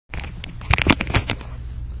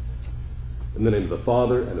In the name of the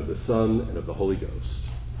Father, and of the Son, and of the Holy Ghost.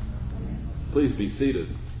 Please be seated.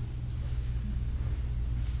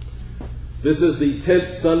 This is the 10th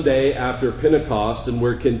Sunday after Pentecost, and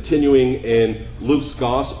we're continuing in Luke's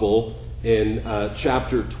Gospel in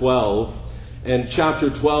chapter 12. And chapter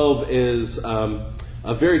 12 is a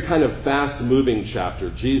very kind of fast-moving chapter.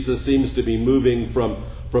 Jesus seems to be moving from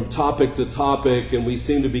topic to topic, and we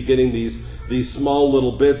seem to be getting these small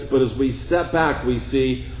little bits. But as we step back, we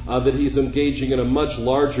see that he's engaging in a much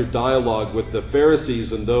larger dialogue with the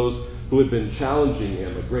Pharisees and those who had been challenging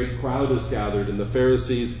him. A great crowd has gathered, and the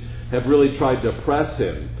Pharisees have really tried to press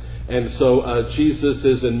him. And so Jesus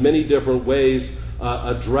is in many different ways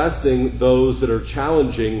addressing those that are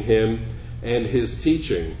challenging him and his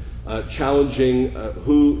teaching, challenging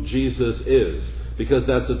who Jesus is, because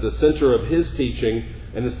that's at the center of his teaching,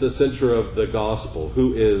 and it's the center of the gospel.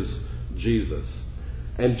 Who is Jesus?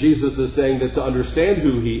 And Jesus is saying that to understand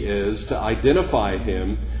who he is, to identify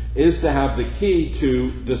him, is to have the key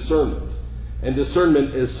to discernment. And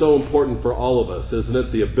discernment is so important for all of us, isn't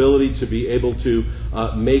it? The ability to be able to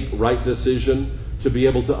make right decision, to be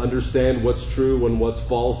able to understand what's true and what's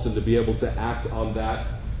false, and to be able to act on that.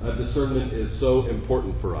 Discernment is so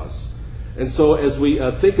important for us. And so as we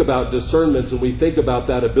think about discernment and we think about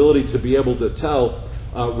that ability to be able to tell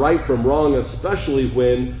right from wrong, especially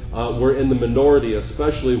when we're in the minority,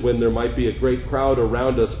 especially when there might be a great crowd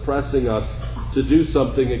around us pressing us to do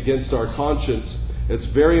something against our conscience, it's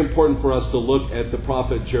very important for us to look at the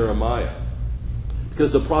prophet Jeremiah,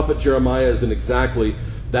 because the prophet Jeremiah is in exactly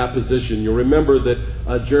that position. You'll remember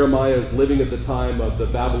that Jeremiah is living at the time of the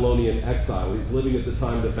Babylonian exile. He's living at the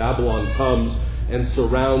time that Babylon comes and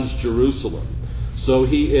surrounds Jerusalem. So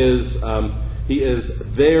he is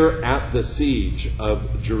there at the siege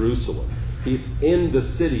of Jerusalem. He's in the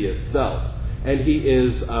city itself. And he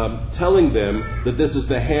is telling them that this is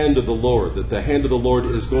the hand of the Lord, that the hand of the Lord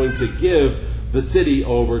is going to give the city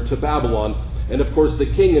over to Babylon. And of course the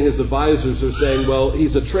king and his advisors are saying, well,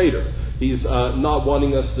 he's a traitor. He's not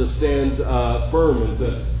wanting us to stand firm and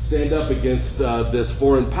to stand up against this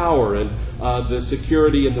foreign power. And the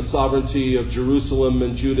security and the sovereignty of Jerusalem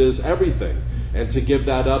and Judah is everything. And to give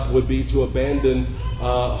that up would be to abandon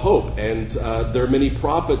hope. And there are many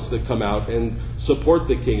prophets that come out and support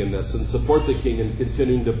the king in this and support the king in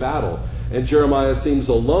continuing to battle. And Jeremiah seems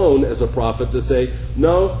alone as a prophet to say,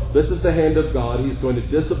 no, this is the hand of God. He's going to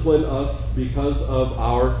discipline us because of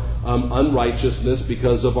our unrighteousness,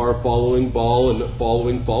 because of our following Baal and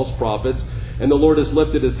following false prophets. And the Lord has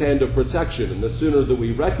lifted his hand of protection. And the sooner that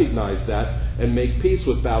we recognize that and make peace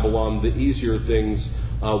with Babylon, the easier things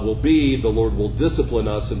will be. The Lord will discipline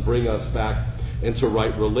us and bring us back into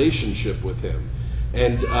right relationship with him.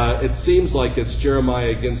 And it seems like it's Jeremiah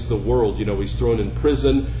against the world. You know, he's thrown in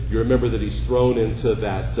prison. You remember that he's thrown into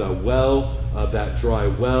that well, that dry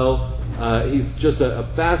well. He's just a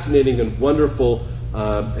fascinating and wonderful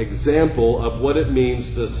example of what it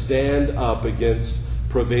means to stand up against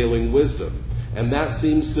prevailing wisdom. And that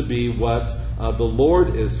seems to be what the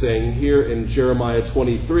Lord is saying here in Jeremiah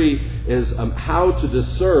 23, is how to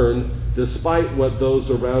discern despite what those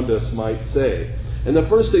around us might say. And the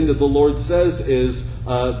first thing that the Lord says is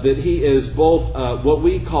that he is both what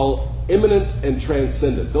we call immanent and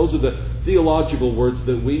transcendent. Those are the theological words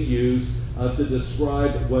that we use to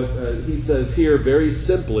describe what he says here very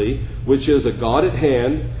simply, which is a God at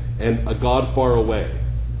hand and a God far away.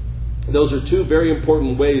 Those are two very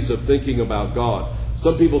important ways of thinking about God.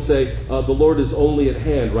 Some people say the Lord is only at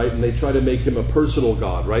hand, right? And they try to make him a personal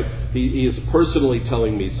God, right? He is personally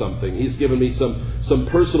telling me something. He's given me some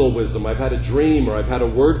personal wisdom. I've had a dream or I've had a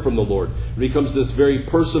word from the Lord. It becomes this very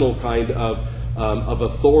personal kind of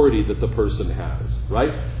authority that the person has,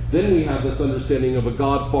 right? Then we have this understanding of a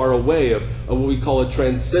God far away, of what we call a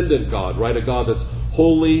transcendent God, right? A God that's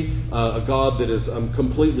holy, a God that is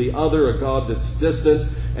completely other, a God that's distant.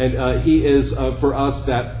 And he is, for us,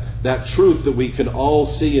 that truth that we can all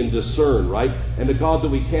see and discern, right? And a God that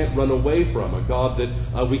we can't run away from, a God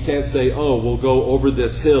that we can't say, oh, we'll go over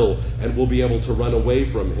this hill and we'll be able to run away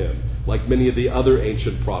from him, like many of the other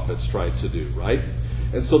ancient prophets tried to do, right?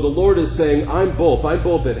 And so the Lord is saying, I'm both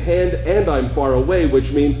at hand and I'm far away,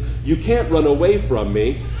 which means you can't run away from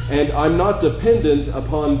me, and I'm not dependent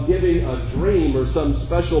upon giving a dream or some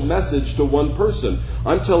special message to one person.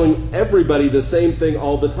 I'm telling everybody the same thing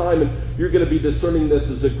all the time, and you're going to be discerning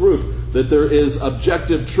this as a group, that there is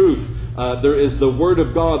objective truth. There is the Word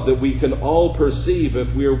of God that we can all perceive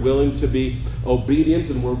if we are willing to be obedient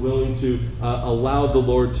and we're willing to allow the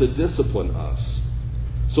Lord to discipline us.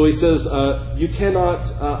 So he says, you cannot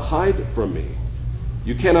hide from me.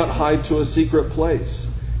 You cannot hide to a secret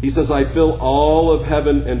place. He says, I fill all of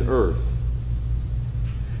heaven and earth.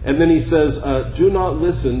 And then he says, do not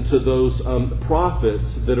listen to those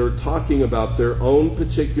prophets that are talking about their own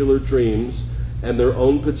particular dreams and their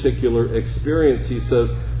own particular experience. He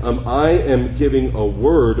says, I am giving a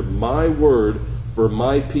word, my word, for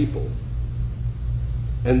my people.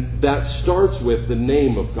 And that starts with the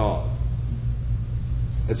name of God.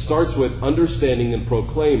 It starts with understanding and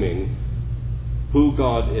proclaiming who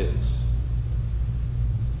God is.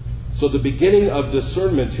 So the beginning of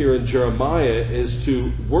discernment here in Jeremiah is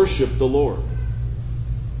to worship the Lord,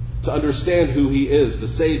 to understand who He is, to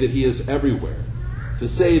say that He is everywhere, to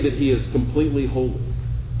say that He is completely holy,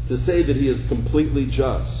 to say that He is completely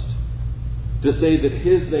just, to say that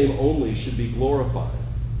His name only should be glorified.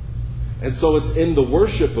 And so it's in the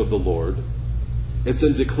worship of the Lord, it's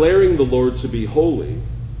in declaring the Lord to be holy,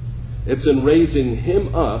 it's in raising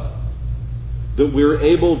Him up, that we're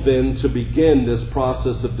able then to begin this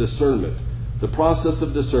process of discernment. The process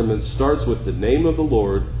of discernment starts with the name of the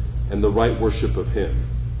Lord and the right worship of Him.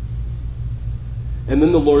 And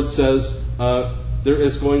then the Lord says, there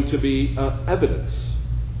is going to be evidence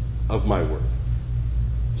of my word.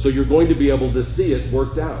 So you're going to be able to see it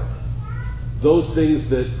worked out. Those things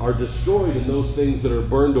that are destroyed and those things that are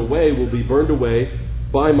burned away will be burned away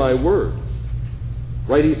by my word.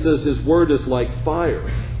 Right? He says His word is like fire,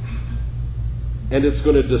 and it's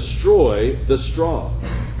going to destroy the straw.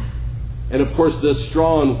 And of course, the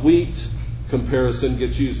straw and wheat comparison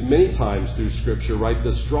gets used many times through Scripture, right?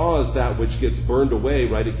 The straw is that which gets burned away,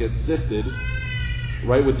 right? It gets sifted,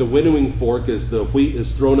 right? With the winnowing fork, as the wheat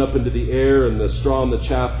is thrown up into the air and the straw and the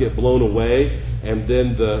chaff get blown away, and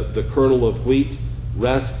then the kernel of wheat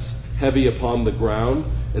rests heavy upon the ground.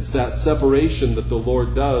 It's that separation that the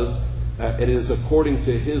Lord does. It is according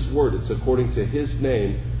to His word. It's according to His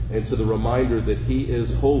name, and to the reminder that He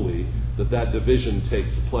is holy, that division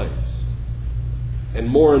takes place. And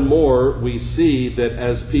more we see that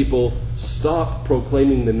as people stop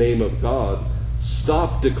proclaiming the name of God,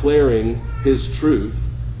 stop declaring His truth,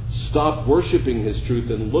 stop worshiping His truth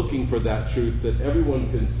and looking for that truth that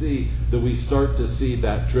everyone can see, that we start to see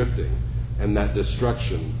that drifting and that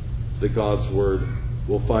destruction that God's word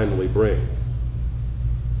will finally bring.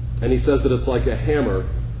 And he says that it's like a hammer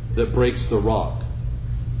that breaks the rock.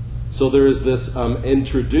 So there is this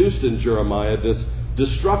introduced in Jeremiah, this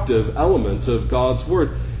destructive element of God's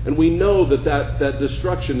word. And we know that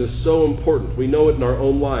destruction is so important. We know it in our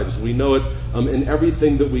own lives. We know it in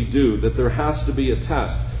everything that we do, that there has to be a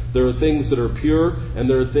test. There are things that are pure, and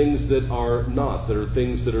there are things that are not. There are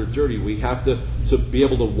things that are dirty. We have to be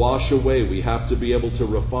able to wash away. We have to be able to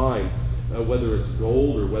refine, whether it's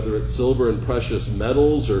gold or whether it's silver and precious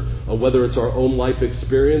metals, or whether it's our own life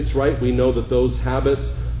experience, right? We know that those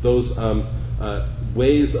habits, those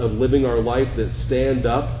ways of living our life that stand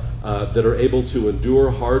up, that are able to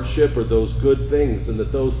endure hardship, are those good things, and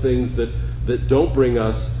that those things that don't bring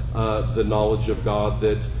us the knowledge of God,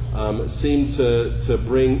 that seem to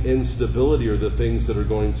bring instability, are the things that are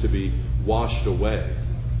going to be washed away.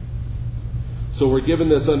 So we're given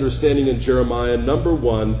this understanding in Jeremiah, number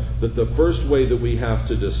one, that the first way that we have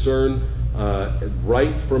to discern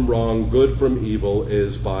right from wrong, good from evil,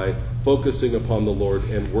 is by focusing upon the Lord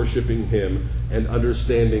and worshiping Him, and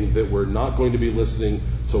understanding that we're not going to be listening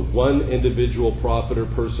to one individual prophet or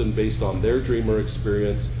person based on their dream or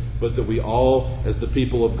experience, but that we all, as the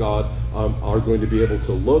people of God, are going to be able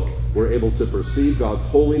to look, we're able to perceive God's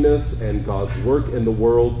holiness and God's work in the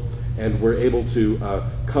world, and we're able to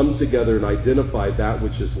come together and identify that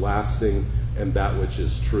which is lasting and that which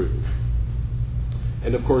is true.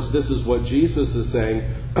 And of course, this is what Jesus is saying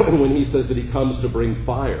when He says that He comes to bring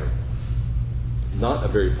fire. Not a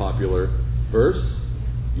very popular verse.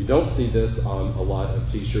 You don't see this on a lot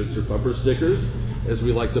of t-shirts or bumper stickers, as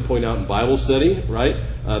we like to point out in Bible study, right?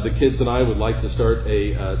 The kids and I would like to start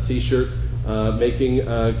a t-shirt making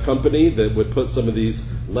company that would put some of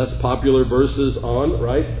these less popular verses on,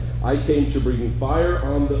 right? I came to bring fire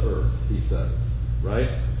on the earth, He says, right?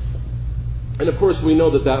 And of course we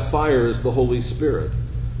know that fire is the Holy Spirit.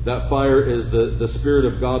 That fire is the Spirit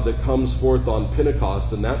of God that comes forth on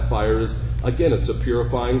Pentecost, and that fire is, again, it's a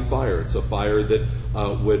purifying fire. It's a fire that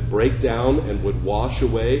would break down and would wash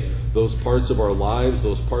away those parts of our lives,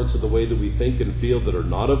 those parts of the way that we think and feel that are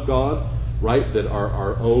not of God, right, that are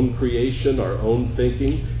our own creation, our own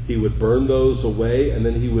thinking. He would burn those away, and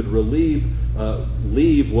then He would leave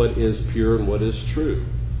what is pure and what is true.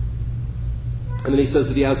 And then He says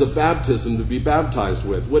that He has a baptism to be baptized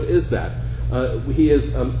with. What is that? He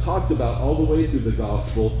has talked about all the way through the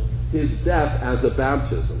gospel His death as a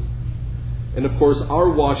baptism. And of course, our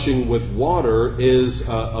washing with water is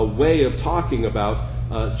a way of talking about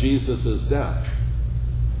Jesus' death.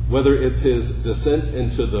 whether it's his descent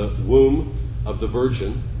into the womb of the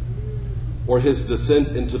Virgin, or his descent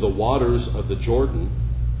into the waters of the Jordan,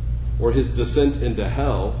 or his descent into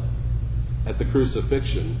hell at the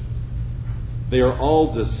crucifixion, they are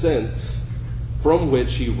all descents from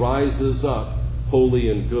which he rises up holy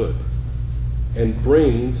and good and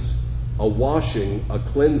brings a washing, a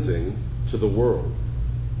cleansing to the world.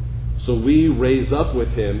 So we raise up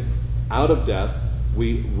with him out of death.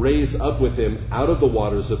 We raise up with him out of the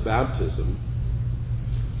waters of baptism.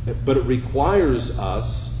 But it requires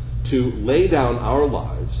us to lay down our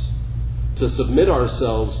lives, to submit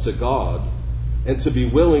ourselves to God, and to be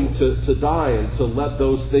willing to die and to let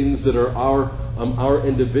those things that are our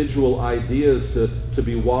individual ideas to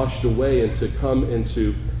be washed away and to come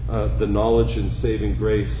into the knowledge and saving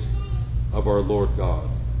grace of our Lord God.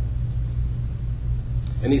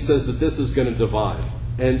 And he says that this is going to divide.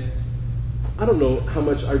 And I don't know how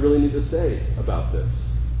much I really need to say about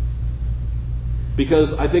this.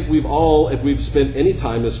 Because I think we've all, if we've spent any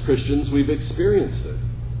time as Christians, we've experienced it.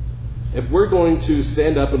 If we're going to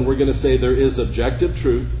stand up and we're going to say there is objective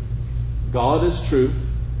truth, God is truth,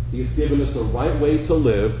 he's given us a right way to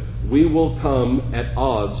live, we will come at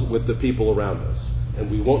odds with the people around us.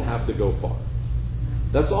 And we won't have to go far.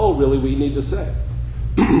 That's all really we need to say.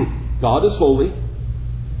 God is holy.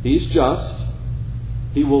 He's just.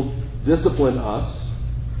 He will discipline us.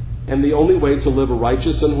 And the only way to live a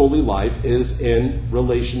righteous and holy life is in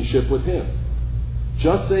relationship with him.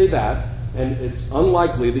 Just say that, and it's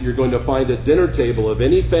unlikely that you're going to find a dinner table of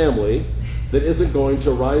any family that isn't going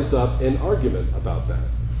to rise up in argument about that.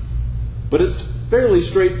 But it's fairly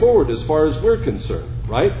straightforward as far as we're concerned,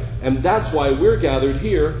 right? And that's why we're gathered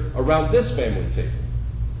here around this family table.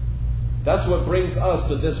 That's what brings us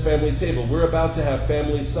to this family table. We're about to have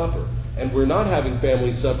family supper. And we're not having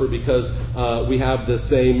family supper because we have the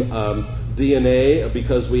same DNA,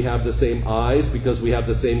 because we have the same eyes, because we have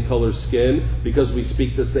the same color skin, because we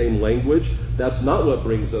speak the same language. That's not what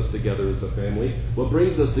brings us together as a family. What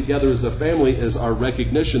brings us together as a family is our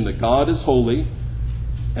recognition that God is holy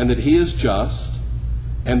and that he is just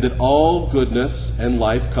and that all goodness and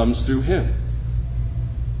life comes through him.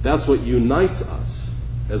 That's what unites us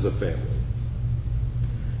as a family.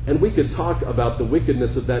 And we could talk about the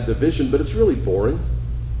wickedness of that division, but it's really boring.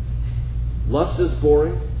 Lust is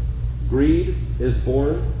boring. Greed is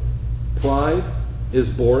boring. Pride is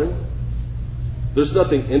boring. There's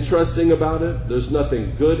nothing interesting about it. There's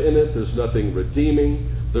nothing good in it. There's nothing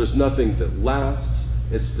redeeming. There's nothing that lasts.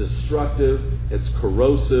 It's destructive. It's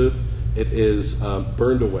corrosive. It is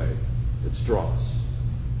burned away. It's dross.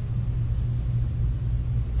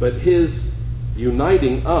 But his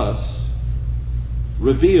uniting us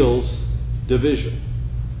reveals division.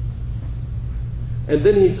 And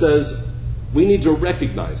then he says, we need to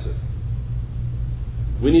recognize it.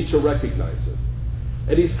 We need to recognize it.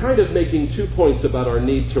 And he's kind of making 2 points about our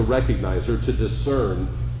need to recognize or to discern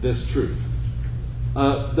this truth.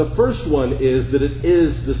 The first one is that it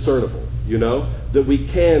is discernible, that we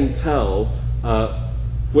can tell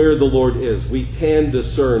where the Lord is. We can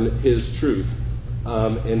discern his truth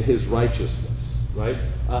and his righteousness, right?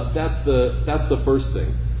 That's the first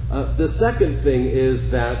thing. The second thing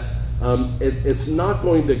is that it's not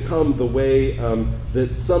going to come the way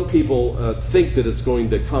that some people think that it's going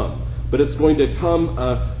to come. But it's going to come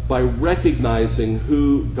by recognizing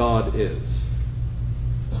who God is.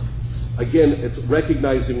 Again, it's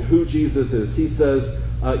recognizing who Jesus is. He says,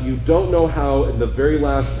 you don't know how, in the very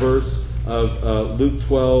last verse of Luke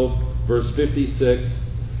 12, verse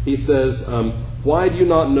 56, he says, why do you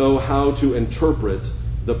not know how to interpret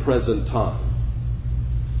the present time?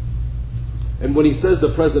 And when he says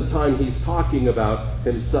the present time, he's talking about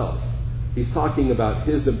himself. He's talking about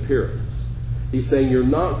his appearance. He's saying you're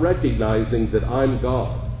not recognizing that I'm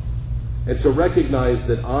God. And to recognize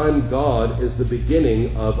that I'm God is the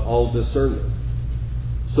beginning of all discernment.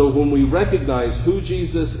 So when we recognize who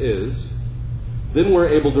Jesus is, then we're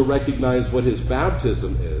able to recognize what his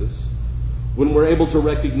baptism is. When we're able to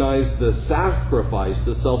recognize the sacrifice,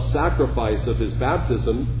 the self-sacrifice of his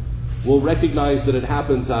baptism, we'll recognize that it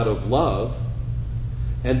happens out of love.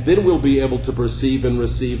 And then we'll be able to perceive and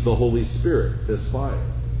receive the Holy Spirit, this fire.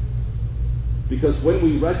 Because when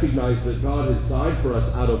we recognize that God has died for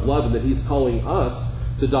us out of love and that he's calling us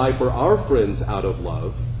to die for our friends out of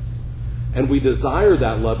love, and we desire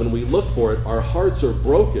that love and we look for it, our hearts are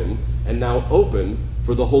broken and now open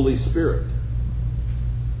for the Holy Spirit.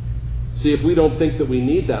 See, if we don't think that we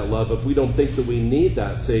need that love, if we don't think that we need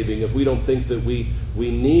that saving, if we don't think that we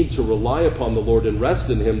need to rely upon the Lord and rest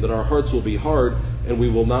in him, that our hearts will be hard and we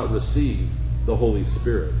will not receive the Holy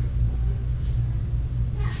Spirit.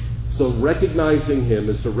 So recognizing him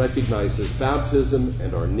is to recognize his baptism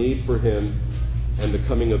and our need for him and the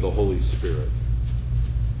coming of the Holy Spirit.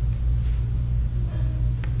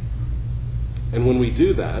 And when we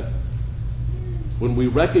do that, when we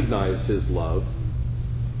recognize his love,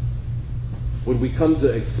 when we come to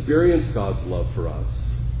experience God's love for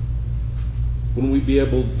us, when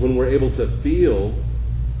we're able to feel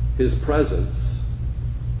his presence,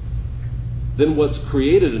 then what's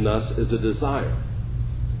created in us is a desire,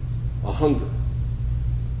 a hunger.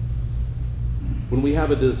 When we have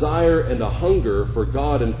a desire and a hunger for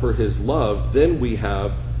God and for his love, then we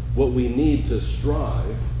have what we need to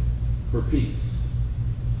strive for peace.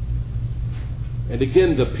 And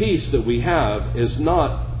again, the peace that we have is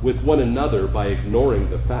not with one another by ignoring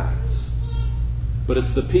the facts, but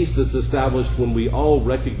it's the peace that's established when we all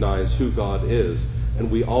recognize who God is and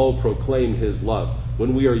we all proclaim his love.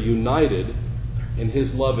 When we are united in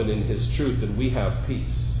his love and in his truth, then we have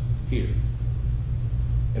peace here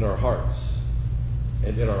in our hearts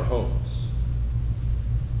and in our homes.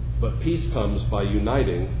 But peace comes by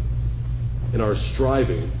uniting in our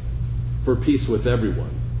striving for peace with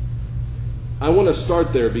everyone. I want to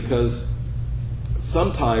start there because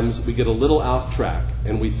sometimes we get a little off track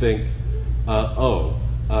and we think,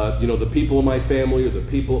 the people in my family or the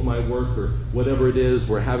people at my work or whatever it is,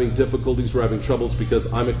 we're having difficulties, we're having troubles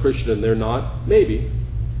because I'm a Christian and they're not. Maybe.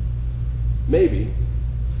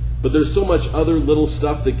 But there's so much other little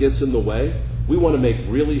stuff that gets in the way. We want to make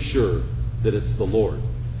really sure that it's the Lord.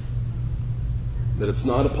 That it's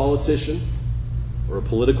not a politician or a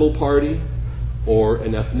political party or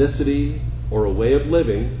an ethnicity or a way of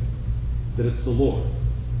living, that it's the Lord.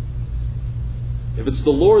 If it's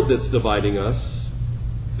the Lord that's dividing us,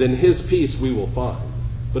 then his peace we will find.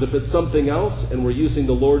 But if it's something else and we're using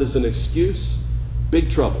the Lord as an excuse, big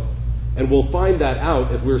trouble. And we'll find that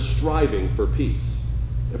out if we're striving for peace.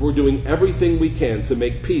 If we're doing everything we can to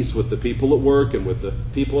make peace with the people at work and with the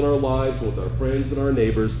people in our lives and with our friends and our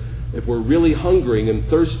neighbors, if we're really hungering and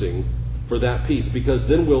thirsting for that peace, because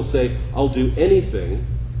then we'll say, I'll do anything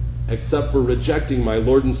except for rejecting my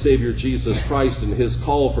Lord and Savior Jesus Christ and his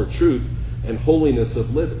call for truth and holiness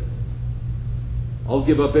of living. I'll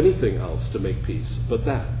give up anything else to make peace but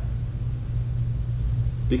that.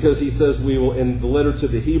 Because he says we will, in the letter to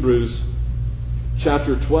the Hebrews,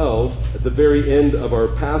 chapter 12, at the very end of our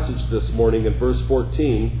passage this morning in verse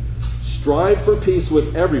 14, strive for peace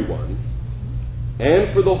with everyone and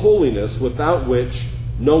for the holiness without which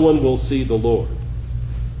no one will see the Lord.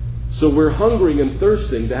 So we're hungering and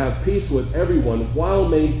thirsting to have peace with everyone while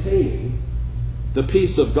maintaining the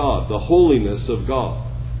peace of God, the holiness of God.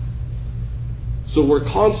 So we're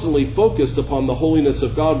constantly focused upon the holiness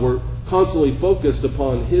of God. We're constantly focused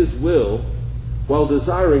upon his will while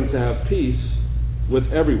desiring to have peace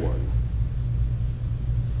with everyone.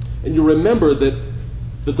 And you remember that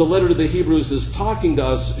the letter to the Hebrews is talking to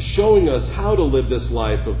us, showing us how to live this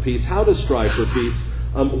life of peace, how to strive for peace,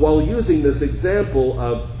 while using this example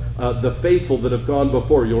of the faithful that have gone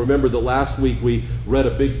before. You'll remember that last week we read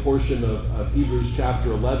a big portion of Hebrews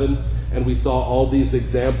chapter 11, and we saw all these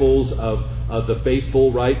examples of the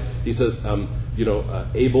faithful, right? He says,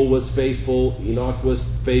 Abel was faithful, Enoch was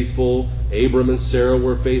faithful, Abram and Sarah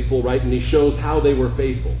were faithful, right? And he shows how they were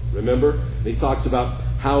faithful, remember? And he talks about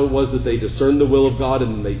how it was that they discerned the will of God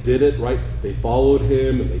and they did it, right? They followed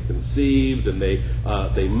him and they conceived and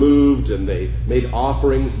they moved and they made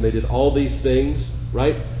offerings and they did all these things,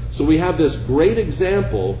 right? So we have this great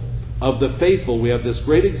example of the faithful. We have this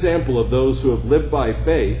great example of those who have lived by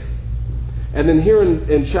faith. And then here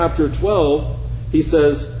in chapter 12, he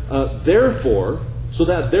says, therefore, so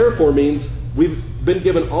that therefore means we've been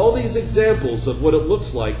given all these examples of what it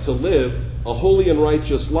looks like to live a holy and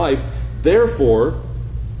righteous life. Therefore,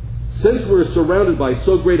 since we're surrounded by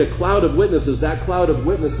so great a cloud of witnesses, that cloud of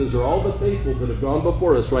witnesses are all the faithful that have gone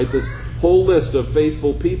before us, right? This whole list of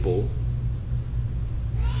faithful people.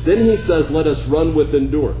 Then he says, let us run with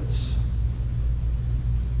endurance.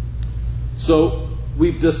 So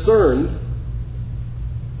we've discerned,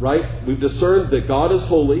 right? We've discerned that God is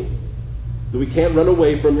holy, that we can't run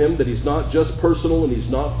away from him, that he's not just personal and he's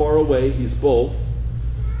not far away, he's both.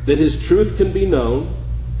 That his truth can be known,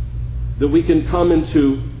 that we can come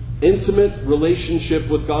into intimate relationship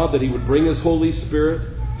with God, that he would bring his Holy Spirit,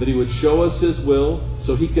 that he would show us his will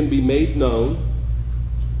so he can be made known.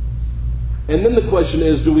 And then the question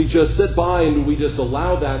is, do we just sit by and do we just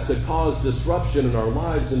allow that to cause disruption in our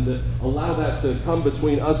lives and to allow that to come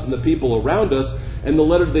between us and the people around us? And the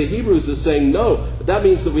letter to the Hebrews is saying, no, that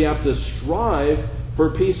means that we have to strive for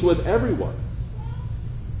peace with everyone.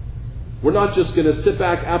 We're not just going to sit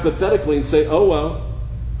back apathetically and say, oh, well,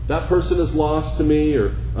 That person is lost to me, or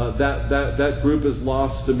that group is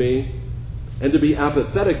lost to me. And to be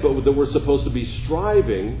apathetic, but that we're supposed to be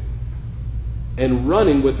striving and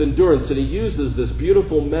running with endurance. And he uses this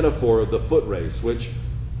beautiful metaphor of the foot race, which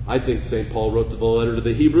I think St. Paul wrote to the letter to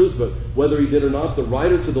the Hebrews, but whether he did or not, the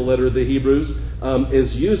writer to the letter of the Hebrews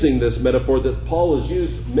is using this metaphor that Paul has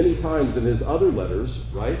used many times in his other letters,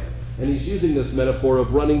 right? And he's using this metaphor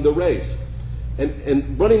of running the race.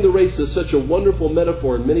 And running the race is such a wonderful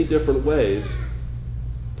metaphor in many different ways.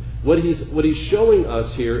 What he's showing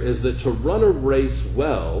us here is that to run a race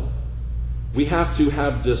well, we have to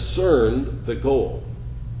have discerned the goal.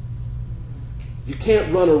 You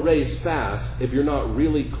can't run a race fast if you're not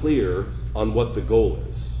really clear on what the goal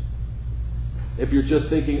is. If you're just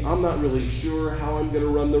thinking, I'm not really sure how I'm going to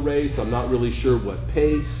run the race, I'm not really sure what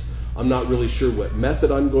pace, I'm not really sure what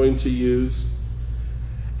method I'm going to use.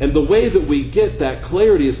 And the way that we get that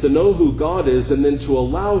clarity is to know who God is and then to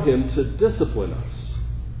allow Him to discipline us.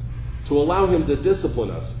 To allow Him to discipline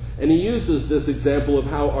us. And he uses this example of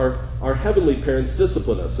how our heavenly parents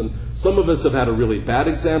discipline us. And some of us have had a really bad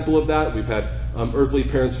example of that. We've had earthly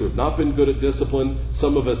parents who have not been good at discipline.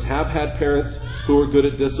 Some of us have had parents who are good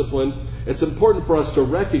at discipline. It's important for us to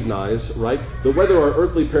recognize, right, that whether our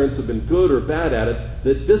earthly parents have been good or bad at it,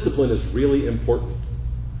 that discipline is really important.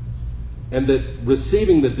 And that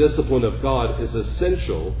receiving the discipline of God is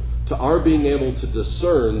essential to our being able to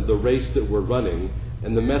discern the race that we're running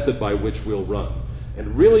and the method by which we'll run.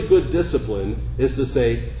 And really good discipline is to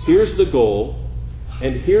say, here's the goal,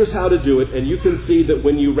 and here's how to do it, and you can see that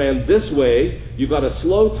when you ran this way, you got a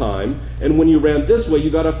slow time, and when you ran this way, you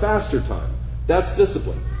got a faster time. That's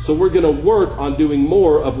discipline. So we're going to work on doing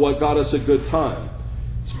more of what got us a good time.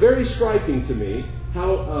 It's very striking to me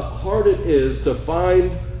how hard it is to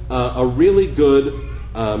find a really good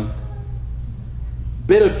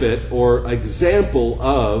benefit or example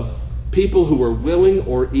of people who are willing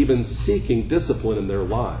or even seeking discipline in their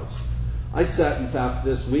lives. I sat, in fact,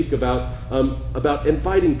 this week about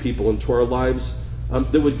inviting people into our lives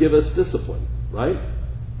that would give us discipline, right?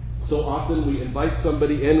 So often we invite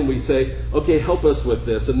somebody in and we say, okay, help us with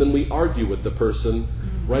this, and then we argue with the person,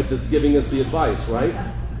 right, that's giving us the advice, right?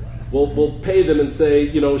 We'll pay them and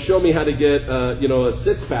say, show me how to get, a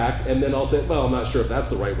six-pack, and then I'll say, well, I'm not sure if that's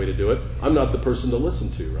the right way to do it. I'm not the person to listen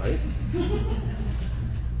to, right?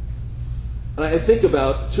 And I think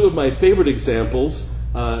about two of my favorite examples,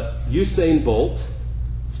 Usain Bolt,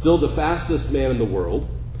 still the fastest man in the world,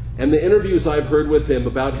 and the interviews I've heard with him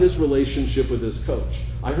about his relationship with his coach.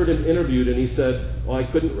 I heard him interviewed and he said, well, I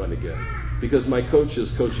couldn't run again because my coach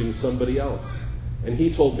is coaching somebody else. And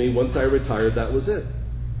he told me once I retired, that was it.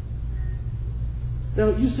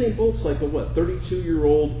 Now, Usain Bolt's like a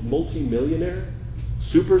 32-year-old multimillionaire,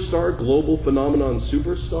 superstar, global phenomenon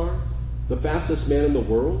superstar, the fastest man in the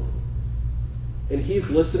world. And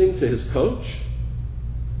he's listening to his coach.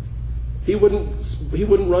 He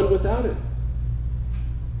wouldn't run without it.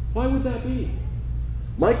 Why would that be?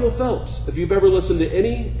 Michael Phelps, if you've ever listened to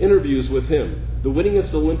any interviews with him, the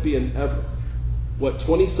winningest Olympian ever,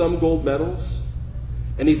 20-some gold medals?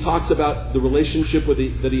 And he talks about the relationship that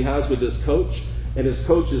he has with his coach. And his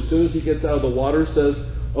coach, as soon as he gets out of the water,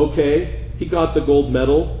 says, okay, he got the gold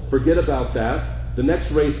medal. Forget about that. The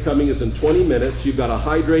next race coming is in 20 minutes. You've got to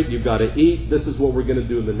hydrate. You've got to eat. This is what we're going to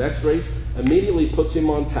do in the next race. Immediately puts him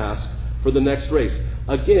on task for the next race.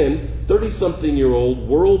 Again, 30-something-year-old,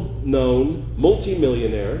 world-known,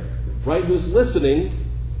 multimillionaire, right, who's listening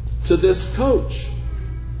to this coach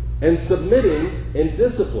and submitting in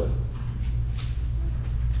discipline.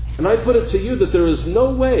 And I put it to you that there is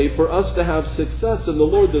no way for us to have success in the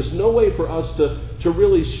Lord. There's no way for us to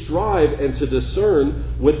really strive and to discern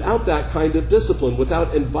without that kind of discipline,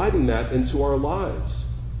 without inviting that into our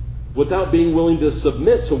lives, without being willing to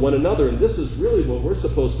submit to one another. And this is really what we're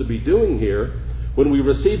supposed to be doing here. When we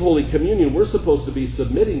receive Holy Communion, we're supposed to be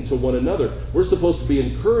submitting to one another. We're supposed to be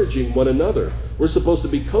encouraging one another. We're supposed to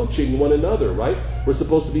be coaching one another, right? We're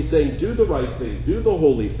supposed to be saying, do the right thing, do the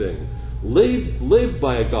holy thing. Live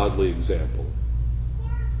by a godly example.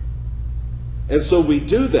 And so we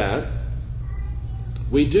do that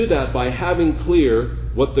by having clear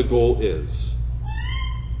what the goal is.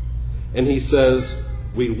 And he says,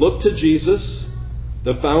 we look to Jesus,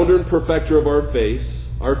 the founder and perfecter of our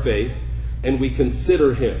faith, and we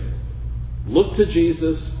consider him. Look to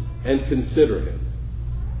Jesus and consider him.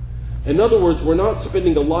 In other words, we're not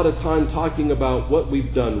spending a lot of time talking about what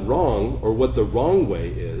we've done wrong or what the wrong way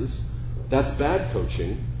is. That's bad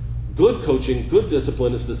coaching. Good coaching, good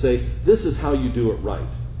discipline is to say, this is how you do it right.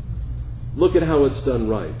 Look at how it's done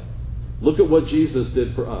right. Look at what Jesus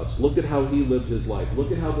did for us. Look at how he lived his life.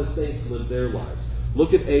 Look at how the saints lived their lives.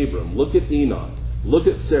 Look at Abram. Look at Enoch. Look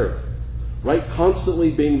at Sarah. Right?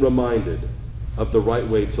 Constantly being reminded of the right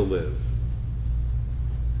way to live.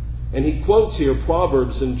 And he quotes here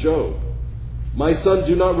Proverbs and Job. My son,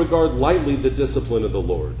 do not regard lightly the discipline of the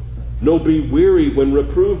Lord. No, be weary when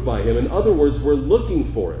reproved by him. In other words, we're looking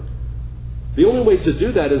for it. The only way to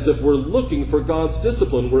do that is if we're looking for God's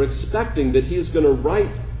discipline. We're expecting that he's going to right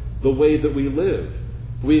the way that we live.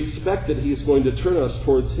 We expect that he's going to turn us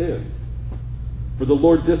towards him. For the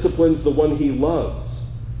Lord disciplines the one he loves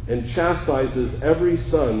and chastises every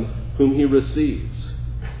son whom he receives.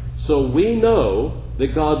 So we know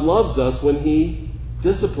that God loves us when he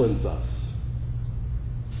disciplines us.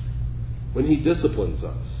 When he disciplines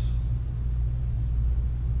us.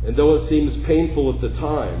 And though it seems painful at the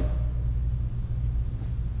time,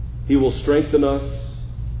 he will strengthen us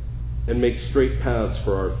and make straight paths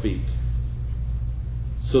for our feet,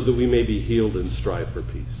 so that we may be healed and strive for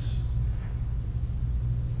peace.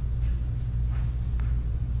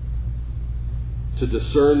 To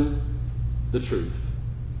discern the truth,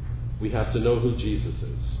 we have to know who Jesus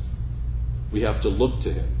is. We have to look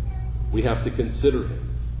to him. We have to consider him.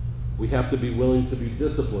 We have to be willing to be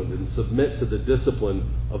disciplined and submit to the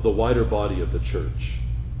discipline of the wider body of the church.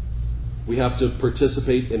 We have to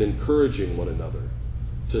participate in encouraging one another,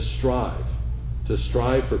 to strive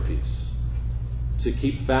for peace, to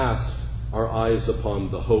keep fast our eyes upon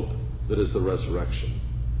the hope that is the resurrection.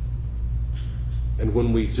 And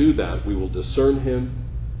when we do that, we will discern him,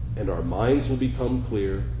 and our minds will become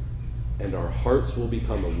clear, and our hearts will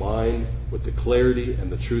become aligned with the clarity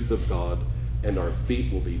and the truth of God, and our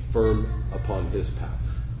feet will be firm upon his path.